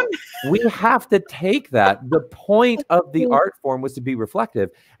don't. We have to take that. The point of the art form was to be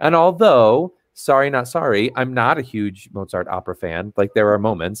reflective. And although, sorry, not sorry, I'm not a huge Mozart opera fan. Like, there are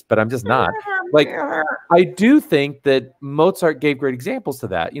moments, but I'm just not. Like, I do think that Mozart gave great examples to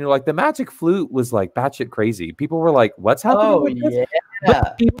that. You know, like the Magic Flute was like batshit crazy. People were like, what's happening with this?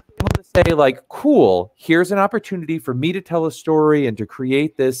 But he was able to say, like, cool, here's an opportunity for me to tell a story and to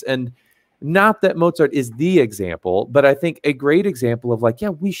create this. And not that Mozart is the example, but I think a great example of like, yeah,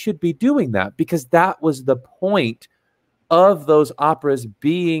 we should be doing that, because that was the point of those operas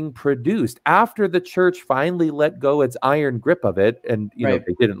being produced after the church finally let go its iron grip of it. And, you know,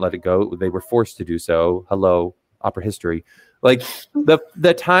 they didn't let it go. They were forced to do so. Hello, opera history. Like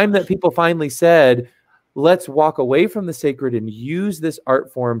the time that people finally said, let's walk away from the sacred and use this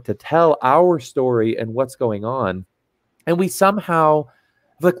art form to tell our story and what's going on. And we somehow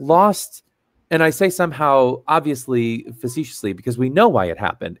like lost, and I say somehow, obviously, facetiously, because we know why it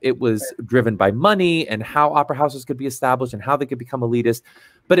happened. It was driven by money and how opera houses could be established and how they could become elitist.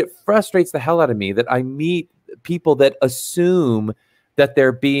 But it frustrates the hell out of me that I meet people that assume that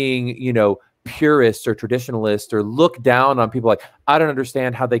they're being, you know, purists or traditionalists, or look down on people like, I don't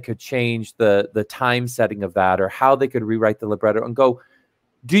understand how they could change the time setting of that, or how they could rewrite the libretto, and go,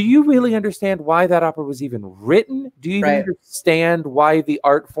 do you really understand why that opera was even written? Do you even understand why the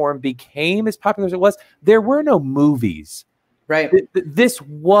art form became as popular as it was? There were no movies. This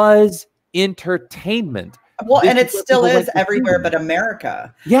was entertainment. Well, and it still is everywhere but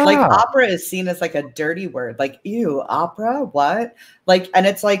America. Yeah. Like, opera is seen as like a dirty word. Like, ew, opera? What? Like, and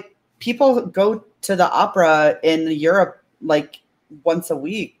it's like, people go to the opera in Europe like once a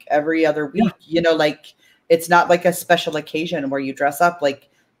week, every other week, you know, like it's not like a special occasion where you dress up. Like,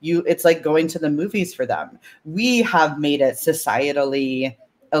 it's like going to the movies for them. We have made it societally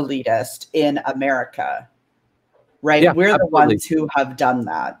elitist in America, right? Yeah, we're the ones who have done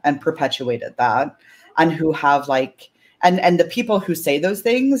that and perpetuated that, and who have like, and the people who say those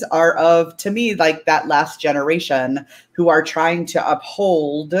things are of, to me, like that last generation who are trying to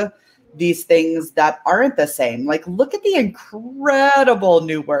uphold these things that aren't the same. Like, look at the incredible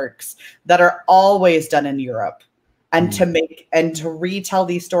new works that are always done in Europe, and to make and to retell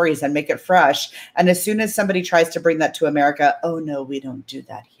these stories and make it fresh. And as soon as somebody tries to bring that to America, oh no, we don't do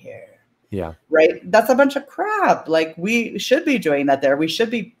that here. Yeah. Right. That's a bunch of crap. Like, we should be doing that there. We should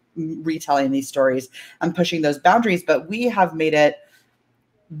be retelling these stories and pushing those boundaries. But we have made it,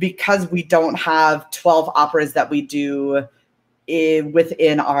 because we don't have 12 operas that we do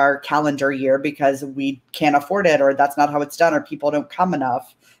within our calendar year because we can't afford it, or that's not how it's done, or people don't come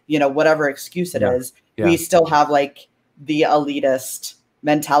enough, you know, whatever excuse it is. We still have like the elitist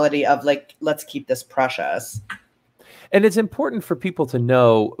mentality of like, let's keep this precious. And it's important for people to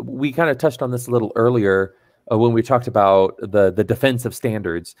know, we kind of touched on this a little earlier when we talked about the defense of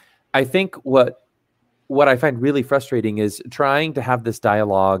standards. I think what I find really frustrating is trying to have this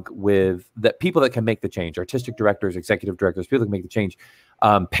dialogue with the people that can make the change, artistic directors, executive directors, people that can make the change,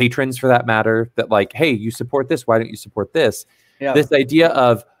 patrons for that matter, that like, hey, you support this, why don't you support this? This idea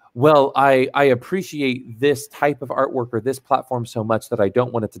of, well, I appreciate this type of artwork or this platform so much that I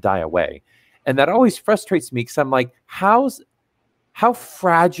don't want it to die away. And that always frustrates me, because I'm like, how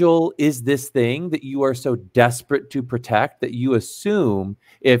fragile is this thing that you are so desperate to protect that you assume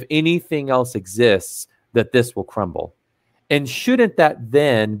if anything else exists, that this will crumble? And shouldn't that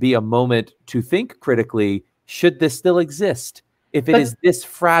then be a moment to think critically, should this still exist if it is this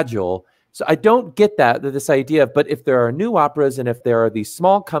fragile? So I don't get this idea of, but if there are new operas, and if there are these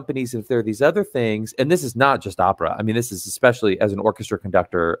small companies, and if there are these other things, and this is not just opera. I mean, this is especially as an orchestra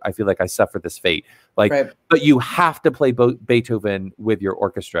conductor, I feel like I suffer this fate. Like, but you have to play Beethoven with your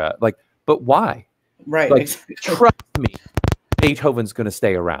orchestra. Like, but why? Like, trust me, Beethoven's going to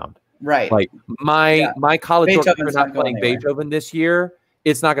stay around. Like my college orchestra not playing Beethoven this year.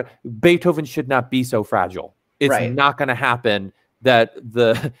 It's not going to, Beethoven should not be so fragile. It's not going to happen that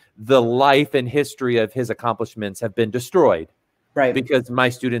the life and history of his accomplishments have been destroyed because my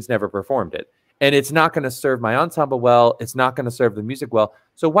students never performed it. And it's not going to serve my ensemble well. It's not going to serve the music well.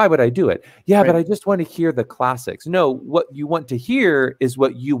 So why would I do it? Yeah, but I just want to hear the classics. No, what you want to hear is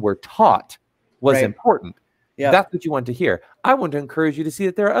what you were taught was important. That's what you want to hear. I want to encourage you to see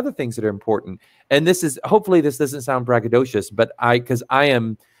that there are other things that are important. And this is, hopefully this doesn't sound braggadocious, but because I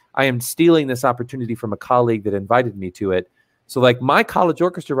am stealing this opportunity from a colleague that invited me to it. So like my college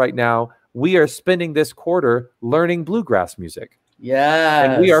orchestra right now, we are spending this quarter learning bluegrass music.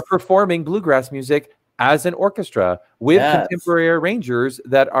 And we are Yes. performing bluegrass music as an orchestra with Yes. contemporary arrangers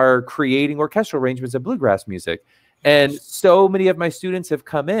that are creating orchestral arrangements of bluegrass music. And so many of my students have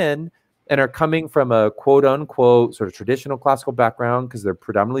come in and are coming from a quote unquote sort of traditional classical background because they're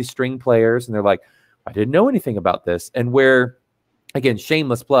predominantly string players. And they're like, I didn't know anything about this. And we're, again,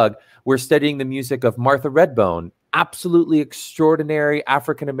 shameless plug, we're studying the music of Martha Redbone, absolutely extraordinary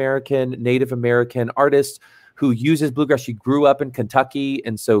African-American, Native American artist who uses bluegrass. She grew up in Kentucky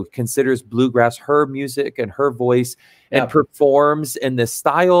and so considers bluegrass her music and her voice, and performs in this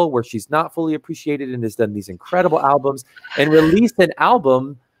style where she's not fully appreciated, and has done these incredible albums and released an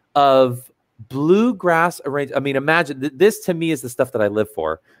album of bluegrass arranged. I mean, imagine this to me is the stuff that I live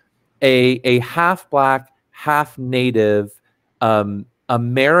for. A half Black, half Native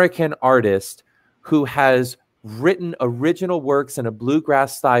American artist who has written original works in a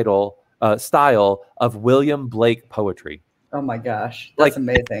bluegrass style of William Blake poetry. Oh my gosh, that's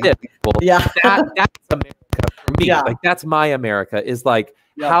amazing. Yeah, that's America for me. Yeah. Like that's my America. Is like,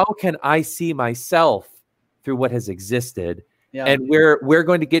 how can I see myself through what has existed? And we're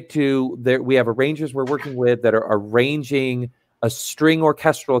going to get to there. We have arrangers we're working with that are arranging a string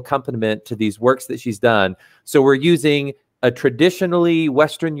orchestral accompaniment to these works that she's done. So we're using a traditionally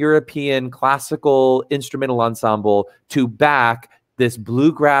Western European classical instrumental ensemble to back this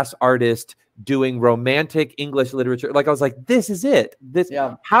bluegrass artist doing romantic English literature. Like I was like, this is it.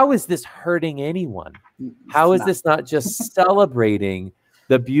 How is this hurting anyone? How is this not just celebrating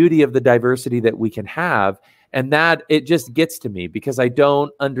the beauty of the diversity that we can have? And that it just gets to me because I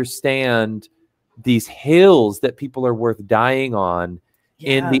don't understand these hills that people are worth dying on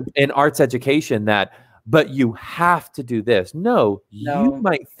in arts education that, but you have to do this. No, you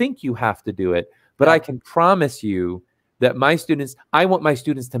might think you have to do it, but I can promise you that my students, I want my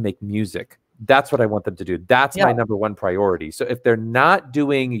students to make music. That's what I want them to do. That's my number one priority. So if they're not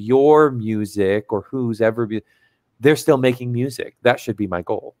doing your music or who's ever, they're still making music. That should be my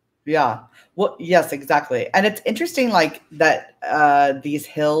goal. Yeah. Well, yes, exactly. And it's interesting, like that these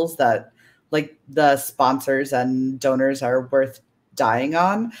hills that like the sponsors and donors are worth dying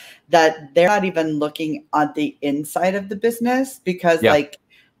on, that they're not even looking on the inside of the business because like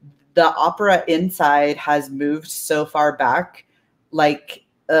the opera inside has moved so far back, like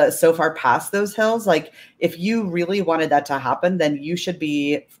so far past those hills. Like if you really wanted that to happen, then you should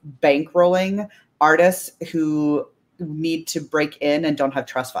be bankrolling artists who need to break in and don't have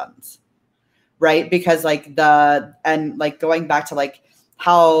trust funds, right? Because like going back to like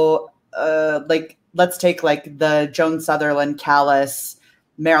how like let's take like the Joan Sutherland, Callis,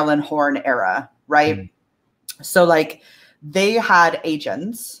 Marilyn Horne era, right? So like they had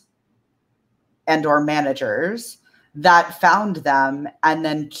agents and or managers that found them and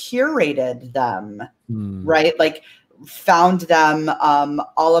then curated them, right? Like found them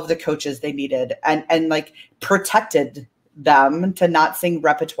all of the coaches they needed and like protected them to not sing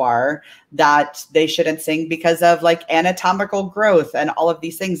repertoire that they shouldn't sing because of like anatomical growth and all of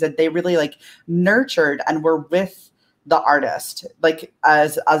these things that they really like nurtured and were with the artist like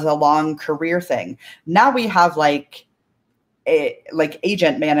as a long career thing. Now we have like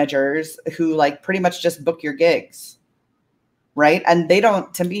agent managers who like pretty much just book your gigs, right? And they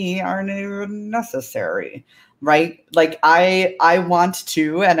don't, to me, aren't even necessary, right? Like I want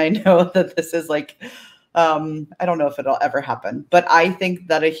to, and I know that this is like I don't know if it'll ever happen, but I think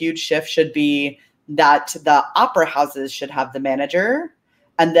that a huge shift should be that the opera houses should have the manager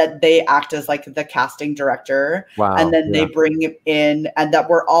and that they act as like the casting director. Wow, and then they bring it in and that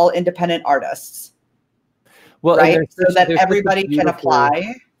we're all independent artists. Well, right. So that everybody can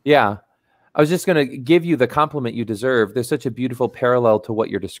apply. Yeah. I was just going to give you the compliment you deserve. There's such a beautiful parallel to what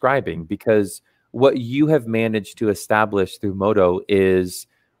you're describing because what you have managed to establish through MODO is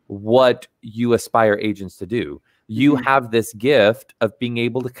what you aspire agents to do. You have this gift of being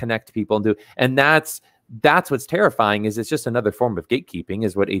able to connect people and do, and that's what's terrifying is it's just another form of gatekeeping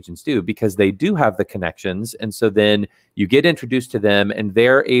is what agents do because they do have the connections. And so then you get introduced to them and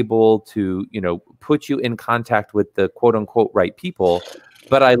they're able to, you know, put you in contact with the quote unquote right people.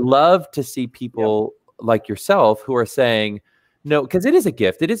 But I love to see people like yourself who are saying, no, because it is a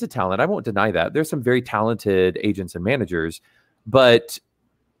gift. It is a talent. I won't deny that. There's some very talented agents and managers, but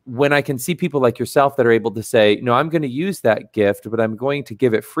when I can see people like yourself that are able to say, no, I'm going to use that gift, but I'm going to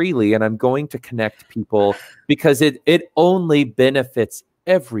give it freely and I'm going to connect people because it only benefits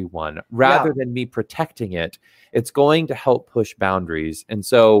everyone rather than me protecting it. It's going to help push boundaries. And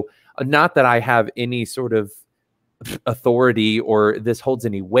so not that I have any sort of authority or this holds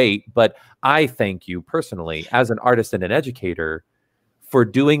any weight, but I thank you personally as an artist and an educator for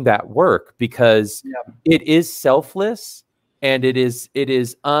doing that work, because it is selfless and it is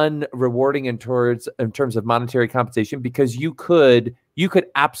unrewarding in terms of monetary compensation, because you could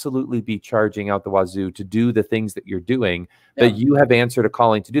absolutely be charging out the wazoo to do the things that you're doing, but you have answered a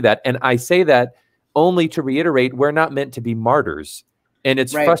calling to do that. And I say that only to reiterate, we're not meant to be martyrs. And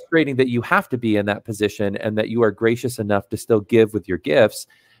it's frustrating that you have to be in that position and that you are gracious enough to still give with your gifts.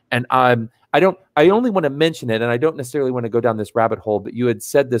 And I only want to mention it, and I don't necessarily want to go down this rabbit hole, but you had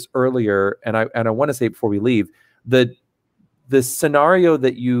said this earlier, and I want to say before we leave, the scenario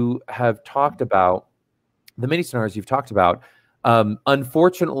that you have talked about, the many scenarios you've talked about,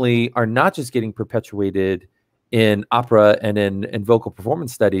 unfortunately are not just getting perpetuated in opera and in vocal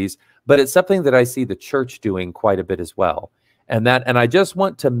performance studies, but it's something that I see the church doing quite a bit as well. And I just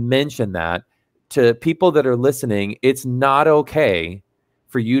want to mention that to people that are listening. It's not okay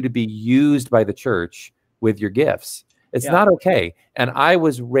for you to be used by the church with your gifts. It's not okay. And I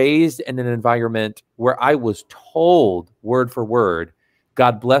was raised in an environment where I was told word for word,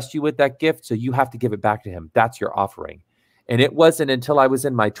 God blessed you with that gift, so you have to give it back to him. That's your offering. And it wasn't until I was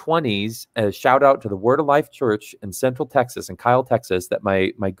in my 20s, a shout out to the Word of Life Church in Central Texas, in Kyle, Texas, that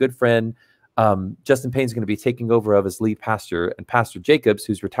my good friend Justin Payne's going to be taking over of as lead pastor, and Pastor Jacobs,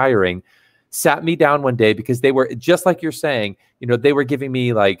 who's retiring, sat me down one day, because they were, just like you're saying, they were giving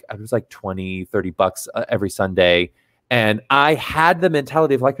me it was like 20, 30 bucks every Sunday. And I had the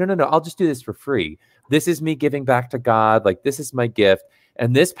mentality of no, I'll just do this for free. This is me giving back to God. This is my gift.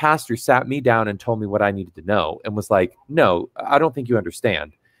 And this pastor sat me down and told me what I needed to know and was like, no, I don't think you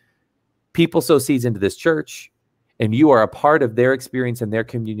understand. People sow seeds into this church, and you are a part of their experience and their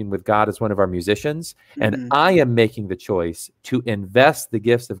communion with God as one of our musicians. And I am making the choice to invest the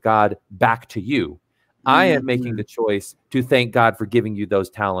gifts of God back to you. I am making the choice to thank God for giving you those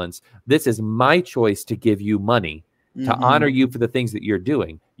talents. This is my choice to give you money, to honor you for the things that you're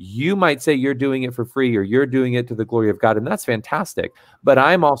doing. You might say you're doing it for free, or you're doing it to the glory of God, and that's fantastic. But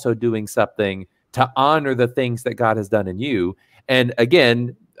I'm also doing something to honor the things that God has done in you. And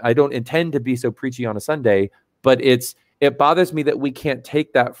again, I don't intend to be so preachy on a Sunday, but it bothers me that we can't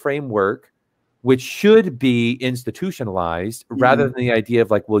take that framework, which should be institutionalized, rather than the idea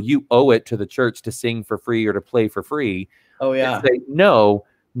of well, you owe it to the church to sing for free or to play for free. Oh yeah. And say, no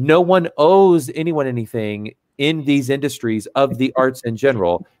one owes anyone anything in these industries of the arts in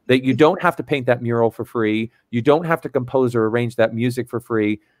general, that you don't have to paint that mural for free. You don't have to compose or arrange that music for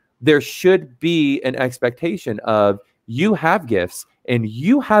free. There should be an expectation of, you have gifts and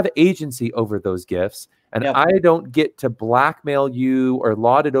you have agency over those gifts. And I don't get to blackmail you or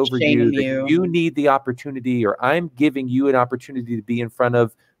laud it over you that you need the opportunity, or I'm giving you an opportunity to be in front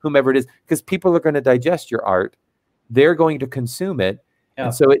of whomever it is, because people are going to digest your art. They're going to consume it.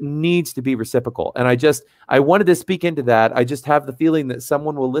 And so it needs to be reciprocal. And I wanted to speak into that. I just have the feeling that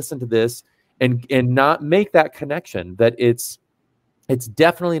someone will listen to this and not make that connection, that it's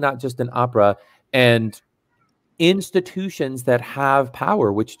definitely not just an opera, and institutions that have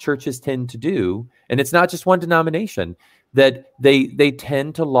power, which churches tend to do, and it's not just one denomination, that they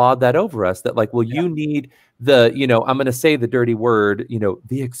tend to laud that over us, that you need the, I'm going to say the dirty word,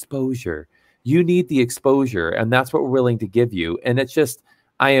 the exposure. You need the exposure, and that's what we're willing to give you. And it's just,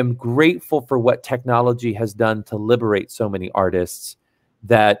 I am grateful for what technology has done to liberate so many artists,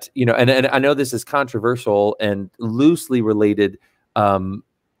 that, and I know this is controversial and loosely related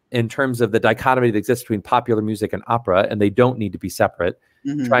in terms of the dichotomy that exists between popular music and opera, and they don't need to be separate,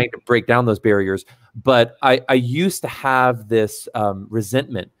 trying to break down those barriers. But I used to have this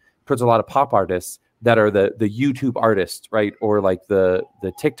resentment towards a lot of pop artists that are the YouTube artists, right? Or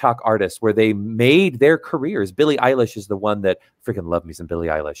the TikTok artists, where they made their careers. Billie Eilish is the one that freaking love me some Billie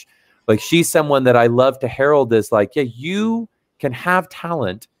Eilish. She's someone that I love to herald as you can have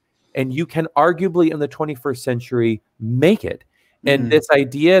talent, and you can arguably in the 21st century make it. And this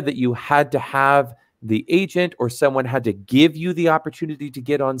idea that you had to have the agent or someone had to give you the opportunity to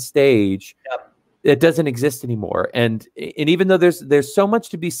get on stage, it doesn't exist anymore. And even though there's so much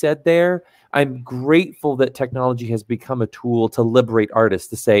to be said there, I'm grateful that technology has become a tool to liberate artists,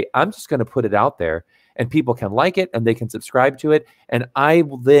 to say, I'm just going to put it out there and people can like it and they can subscribe to it. And I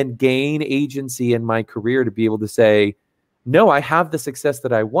will then gain agency in my career to be able to say, no, I have the success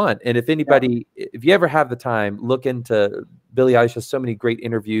that I want. And if anybody, if you ever have the time, look into Billie Eilish. Has so many great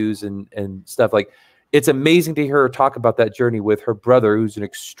interviews and stuff. It's amazing to hear her talk about that journey with her brother, who's an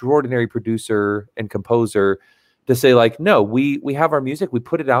extraordinary producer and composer, to say no, we have our music, we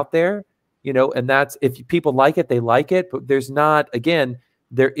put it out there, and that's, if people like it, they like it. But there's not, again,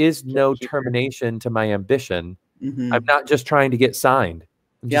 there is no termination to my ambition. I'm not just trying to get signed.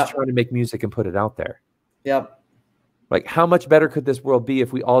 I'm just Yep. trying to make music and put it out there. Yep. Like, how much better could this world be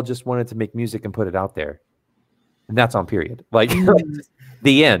if we all just wanted to make music and put it out there? And that's on period. Like,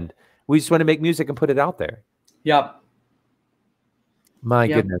 the end. We just want to make music and put it out there. Yep. My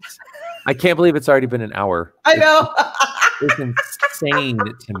goodness. I can't believe it's already been an hour. I know. It's insane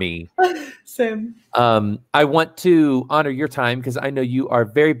to me. Same. I want to honor your time because I know you are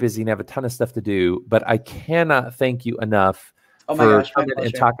very busy and have a ton of stuff to do, but I cannot thank you enough for coming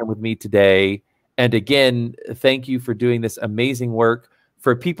and talking with me today. And again, thank you for doing this amazing work.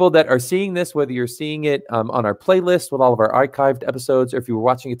 For people that are seeing this, whether you're seeing it on our playlist with all of our archived episodes, or if you were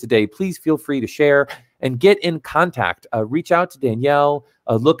watching it today, please feel free to share and get in contact. Reach out to Danielle,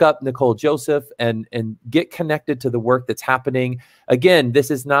 look up Nicole Joseph, and get connected to the work that's happening. Again,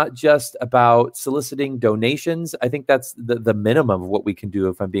 this is not just about soliciting donations. I think that's the minimum of what we can do,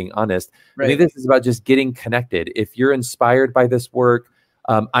 if I'm being honest. Right. I mean, this is about just getting connected. If you're inspired by this work,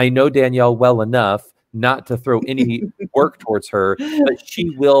 I know Danielle well enough not to throw any work towards her, but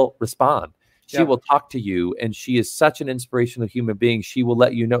she will respond. She will talk to you, and she is such an inspirational human being. She will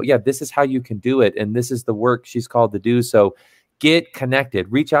let you know, yeah, this is how you can do it, and this is the work she's called to do. So get connected.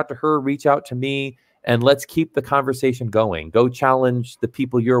 Reach out to her, reach out to me, and let's keep the conversation going. Go challenge the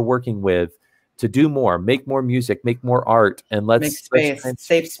people you're working with to do more, make more music, make more art, and let's safe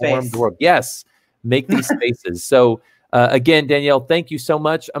space. Yes, make these spaces. So again, Danielle, thank you so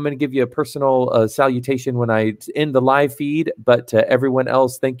much. I'm going to give you a personal salutation when I end the live feed, but to everyone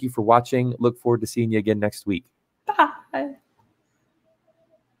else, thank you for watching. Look forward to seeing you again next week. Bye.